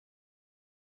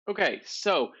Okay,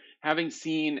 so having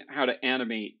seen how to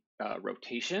animate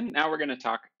rotation, now we're going to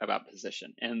talk about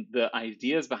position. And the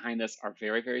ideas behind this are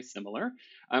very, very similar.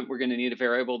 We're going to need a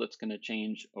variable that's going to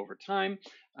change over time.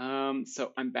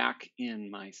 So I'm back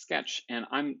in my sketch, and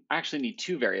I actually need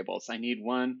two variables. I need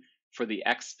one for the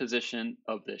x position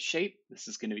of the shape. This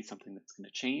is going to be something that's going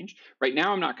to change. Right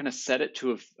now, I'm not going to set it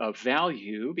to a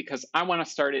value because I want to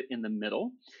start it in the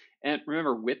middle. And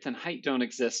remember, width and height don't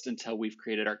exist until we've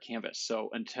created our canvas.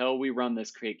 So until we run this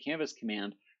create canvas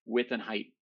command, width and height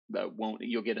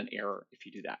you'll get an error if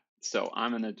you do that. So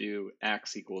I'm going to do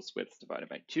x equals width divided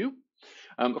by 2.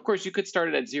 Of course, you could start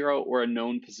it at 0 or a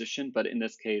known position, but in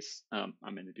this case, I'm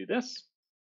going to do this.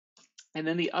 And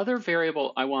then the other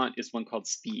variable I want is one called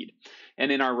speed.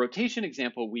 And in our rotation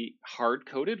example, we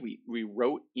hard-coded, we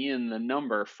wrote in the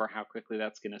number for how quickly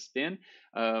that's going to spin.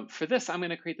 For this, I'm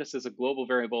going to create this as a global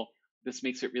variable. This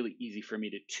makes it really easy for me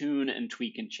to tune and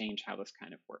tweak and change how this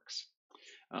kind of works.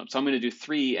 So I'm going to do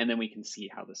 3, and then we can see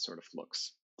how this sort of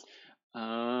looks.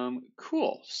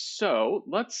 Cool. So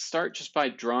let's start just by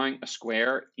drawing a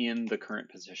square in the current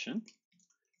position.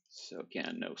 So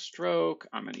again, no stroke.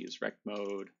 I'm going to use rect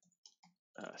mode.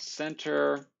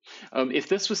 Center. If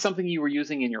this was something you were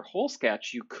using in your whole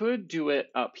sketch, you could do it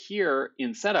up here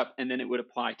in setup and then it would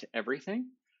apply to everything.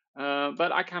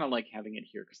 But I kind of like having it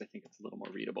here because I think it's a little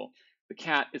more readable. The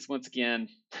cat is once again,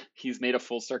 he's made a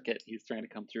full circuit. He's trying to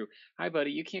come through. Hi,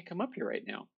 buddy, you can't come up here right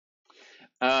now.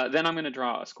 Then I'm going to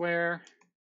draw a square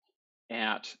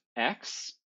at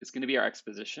x. It's going to be our x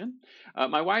position.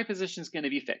 My y position is going to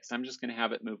be fixed. I'm just going to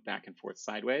have it move back and forth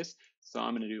sideways. So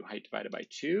I'm going to do height divided by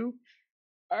 2.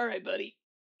 All right, buddy.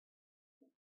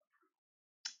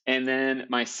 And then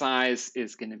my size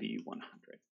is going to be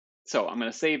 100. So I'm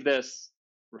going to save this,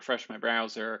 refresh my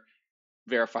browser,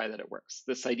 verify that it works.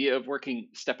 This idea of working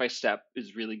step by step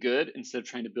is really good instead of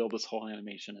trying to build this whole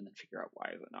animation and then figure out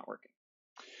why is it not working.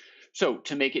 So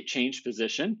to make it change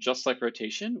position, just like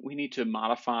rotation, we need to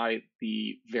modify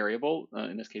the variable,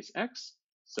 in this case, x.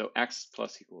 So x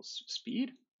plus equals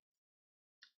speed.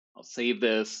 I'll save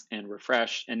this and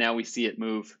refresh, and now we see it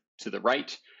move to the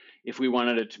right. If we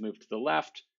wanted it to move to the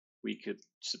left, we could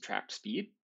subtract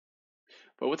speed.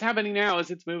 But what's happening now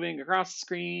is it's moving across the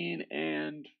screen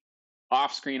and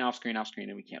off screen, off screen, off screen,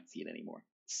 and we can't see it anymore.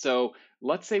 So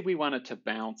let's say we want it to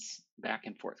bounce back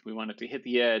and forth. We want it to hit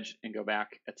the edge and go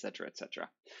back, etc., etc.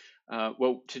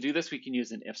 Well, to do this, we can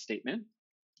use an if statement.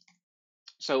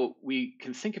 So we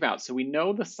can think about, so we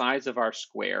know the size of our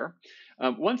square.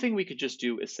 One thing we could just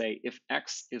do is say if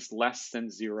x is less than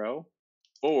 0,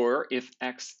 or if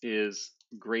x is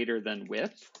greater than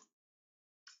width,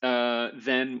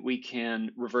 then we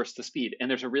can reverse the speed. And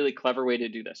there's a really clever way to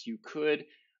do this. You could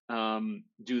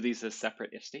do these as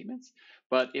separate if statements,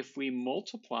 but if we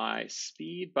multiply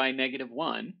speed by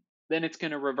 -1, then it's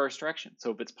going to reverse direction. So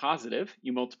if it's positive,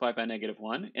 you multiply by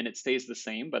 -1 and it stays the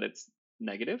same, but it's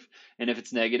negative. And if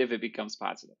it's negative, it becomes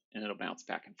positive and it'll bounce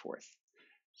back and forth.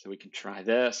 So we can try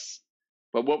this.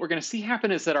 But what we're going to see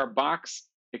happen is that our box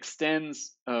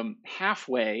extends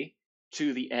halfway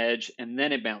to the edge and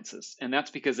then it bounces. And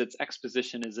that's because its x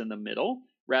position is in the middle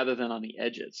rather than on the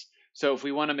edges. So if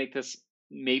we want to make this,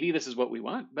 maybe this is what we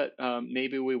want, but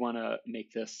maybe we want to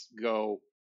make this go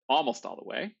almost all the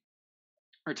way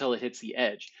until it hits the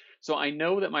edge. So I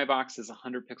know that my box is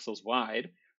 100 pixels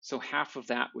wide. So half of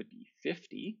that would be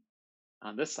 50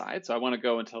 on this side. So I want to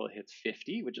go until it hits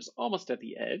 50, which is almost at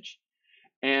the edge.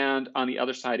 And on the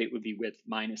other side, it would be width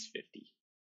 -50.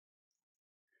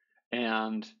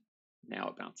 And now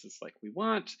it bounces like we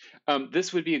want.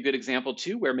 This would be a good example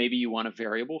too, where maybe you want a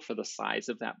variable for the size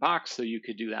of that box. So you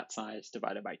could do that size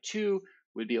divided by 2,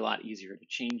 would be a lot easier to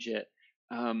change it.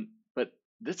 But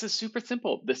this is super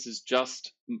simple. This is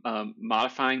just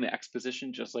modifying the x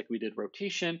position just like we did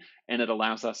rotation, and it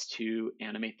allows us to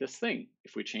animate this thing.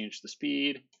 If we change the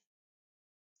speed,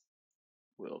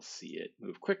 we'll see it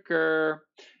move quicker.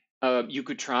 You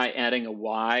could try adding a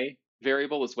y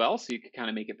variable as well, so you could kind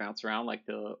of make it bounce around like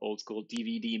the old school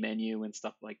DVD menu and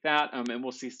stuff like that. And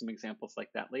we'll see some examples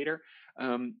like that later.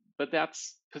 But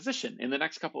that's position. In the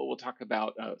next couple, we'll talk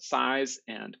about size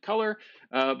and color.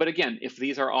 But again, if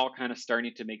these are all kind of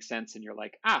starting to make sense and you're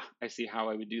like, I see how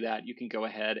I would do that, you can go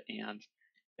ahead and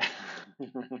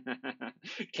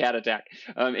cat attack.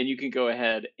 And you can go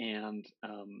ahead and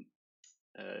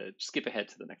skip ahead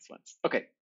to the next ones. Okay.